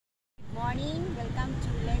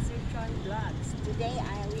today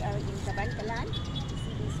we are in KABANKALAN.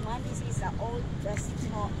 See this one. This is the old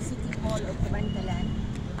city hall of KABANKALan.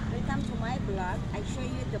 Welcome to my blog. I show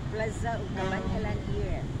you the plaza of KABANKALan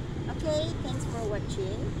here. Okay, thanks for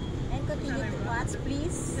watching and continue to watch.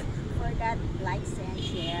 Please for that, like and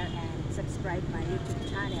share and subscribe my YouTube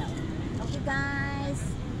channel. Okay guys.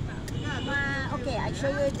 Okay, I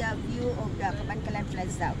show you the view of the KABANKALan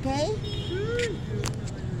Plaza. Okay.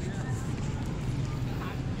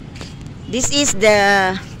 This is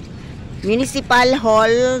the municipal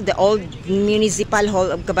hall, the old municipal hall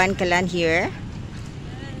of KABANKALan here.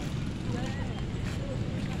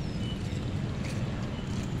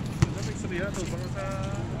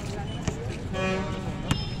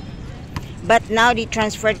 But now they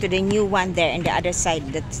transferred to the new one there on the other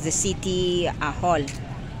side. That's the city hall.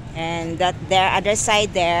 And that there other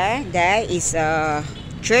side there is a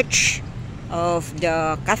church of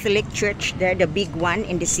the Catholic Church there, the big one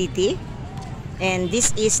in the city. And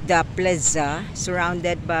this is the plaza,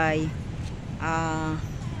 surrounded by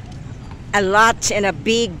a lot and a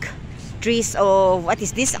big trees of, what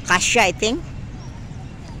is this, acacia I think.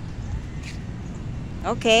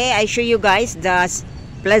 Okay, I show you guys the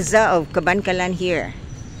plaza of KABANKALan here.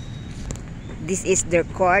 This is their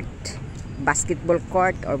court, basketball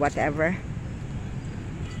court or whatever.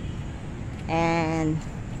 And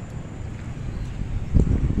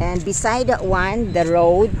beside that one, the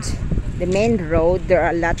road, the main road, there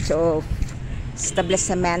are lots of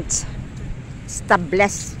establishment,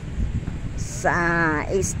 business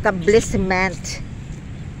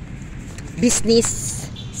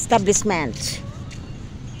establishment.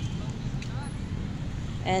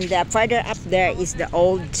 And further up there is the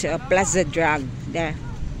old Plaza drug there,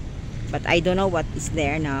 but I don't know what is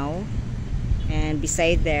there now. And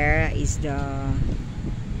beside there is the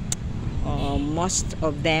most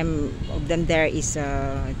of them there is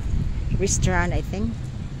a restaurant I think.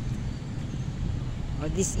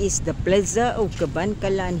 This is the Plaza of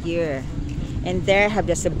KABANKALan here, and there have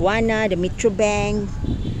the Cebuana, the Metro Bank,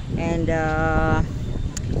 and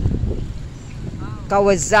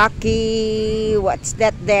Kawasaki, what's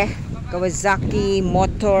that there? Kawasaki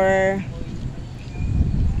motor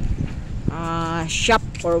shop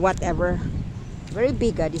or whatever. Very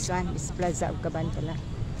big this one, this Plaza of KABANKALan.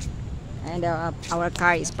 And our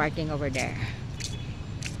car is parking over there.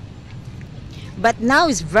 But now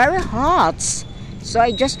it's very hot, so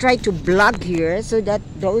I just try to vlog here so that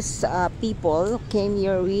those people came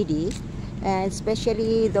here already, and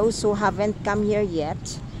especially those who haven't come here yet.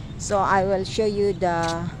 So I will show you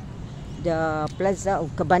the Plaza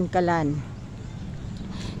of KABANKAlan.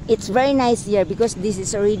 It's very nice here because this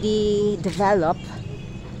is already developed.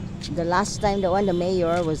 The last time the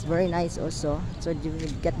mayor was very nice also. So they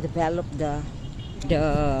get developed the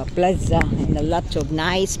plaza and a lot of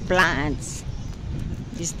nice plants.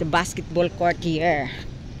 This is the basketball court here.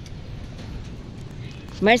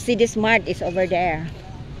 Mercedes Mart is over there.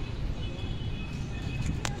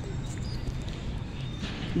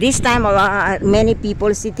 This time many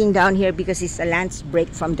people sitting down here because it's a lunch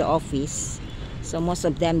break from the office. So most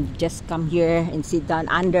of them just come here and sit down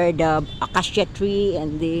under the acacia tree,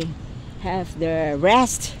 and they have their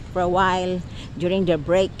rest for a while during their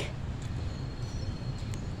break.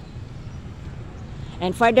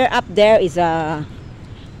 And further up there is a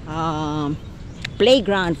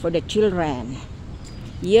playground for the children.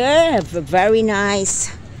 Yeah, very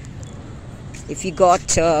nice. If you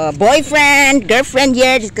got a boyfriend, girlfriend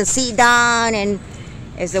here, you can sit down, and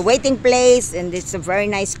it's a waiting place, and it's a very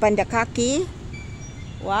nice pandakaki.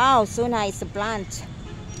 Wow, so nice, the plant.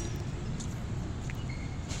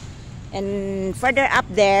 And further up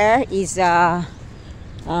there is a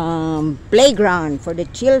playground for the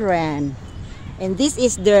children. And this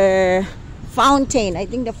is the fountain. I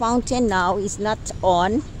think the fountain now is not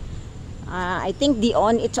on. I think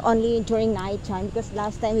it's only during night time, because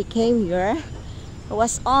last time we came here it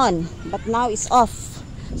was on, but now it's off,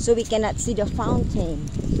 so we cannot see the fountain.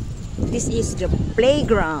 This is the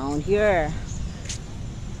playground here.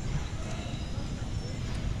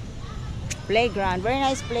 Playground, very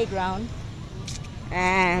nice playground,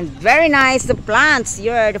 and very nice the plants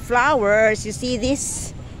here, the flowers. You see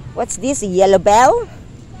this? What's this? A yellow bell?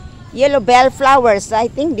 Yellow bell flowers. I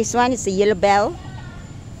think this one is a yellow bell.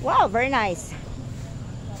 Wow, very nice.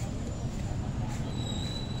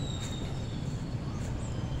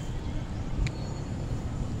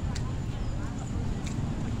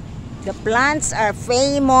 The plants are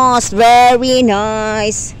famous, very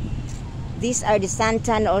nice. These are the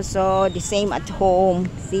santan also, the same at home.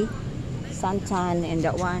 See? Santan, and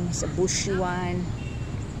that one is a bushy one.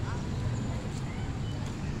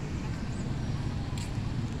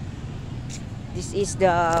 This is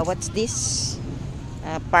the, what's this?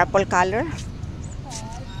 Purple color.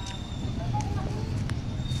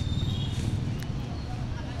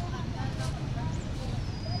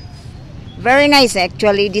 Very nice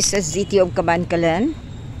actually. This is city of KABANKALAN.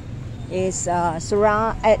 Is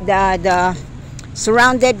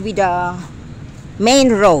surrounded with the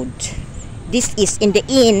main road. This is in the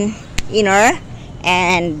inner,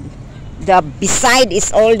 and the beside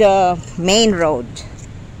is all the main road.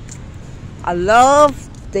 I love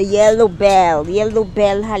the yellow bell. Yellow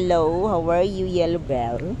bell, hello. How are you, yellow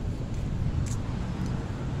bell?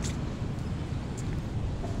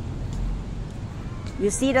 You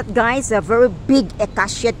see that, guys? A very big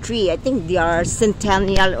acacia tree. I think they are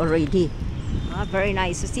centennial already. Very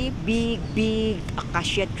nice. You see, big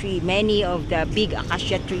acacia tree. Many of the big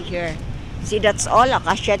acacia tree here. See, that's all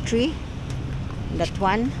acacia tree. That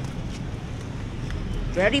one.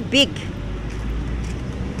 Very big.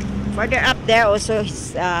 Further up there also,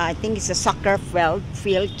 I think it's a soccer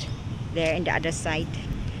field there in the other side.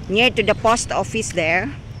 Near to the post office there.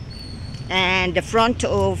 And the front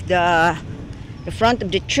of the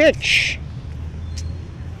church,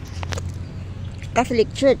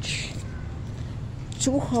 Catholic church.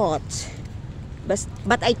 Too hot,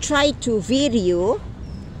 but I try to video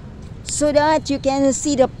so that you can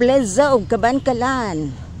see the plaza of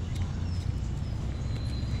KABANKALAN.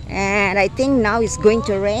 And I think now it's going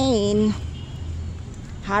to rain.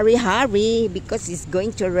 Hurry, because it's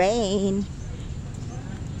going to rain.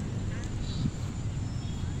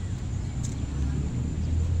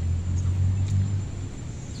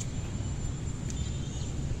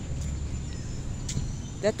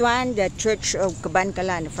 That one, the church of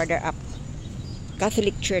KABANKALAN, further up.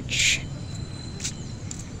 Catholic church.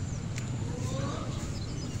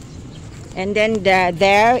 And then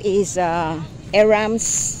there is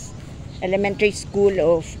Aram's elementary school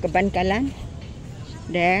of KABANKALAN.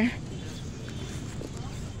 There.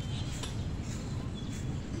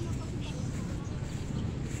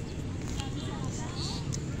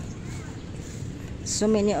 So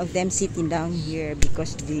many of them sitting down here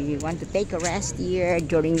because they want to take a rest here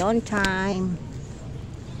during noon time.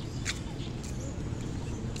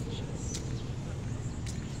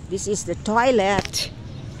 This is the toilet.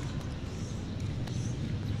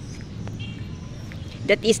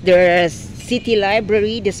 That is the city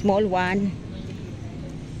library, the small one.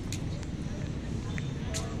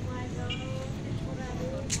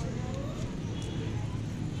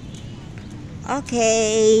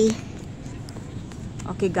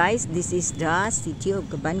 Okay guys, this is the city of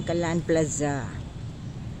KABANKALAN Plaza.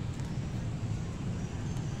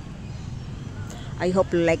 I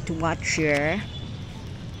hope you like to watch here.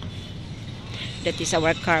 That is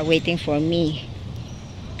our car waiting for me.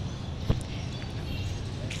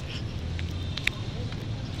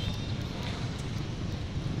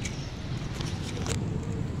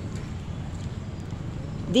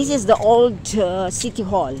 This is the old city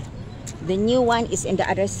hall. The new one is in the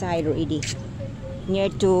other side already, near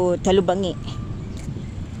to Talubangi.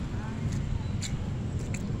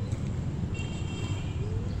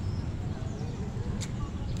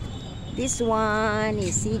 This one,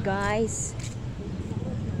 you see guys,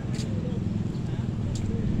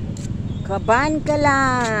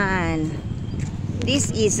 KABANKALAN.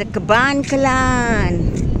 This is a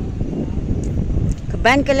KABANKALAN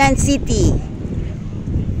city.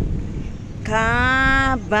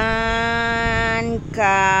 KABANKALAN.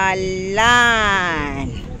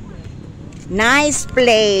 Nice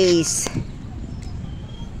place.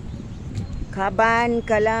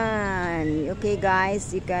 KABANKALAN. Okay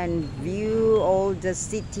guys, you can view all the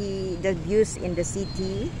city, the views in the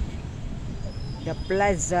city, the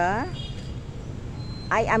plaza.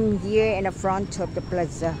 I am here in the front of the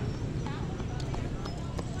plaza.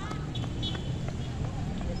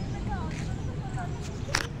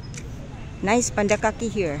 Nice pandakaki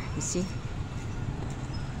here, you see.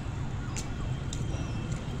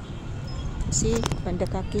 See,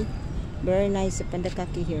 pandakaki. Very nice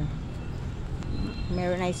pandakaki here.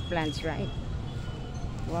 Very nice plants, right?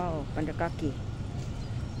 Wow, pandakaki.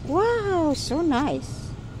 Wow, so nice.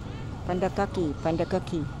 Pandakaki.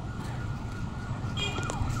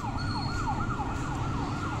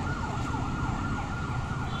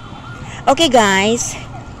 Okay guys,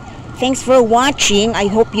 thanks for watching. I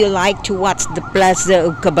hope you like to watch the Plaza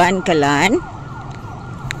of KABANKALAN,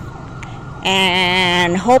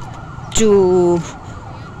 and hope to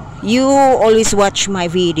you always watch my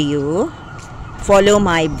video. Follow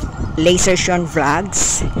my LaserShorne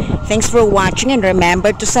vlogs. Thanks for watching, and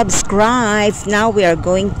remember to subscribe. Now we are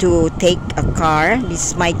going to take a car.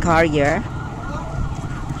 This is my car here.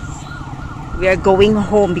 We are going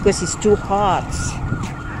home because it's too hot.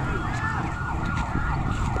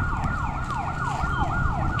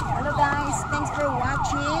 Hello guys, thanks for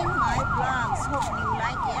watching my vlogs. Hope you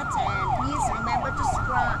like it, and please remember to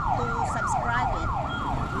subscribe it.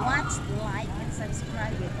 Watch, like, and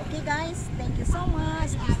subscribe it. Okay guys, thank you so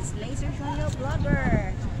much. This is LaserShorne, your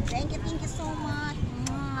blogger. Thank you so much.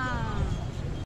 Mwah.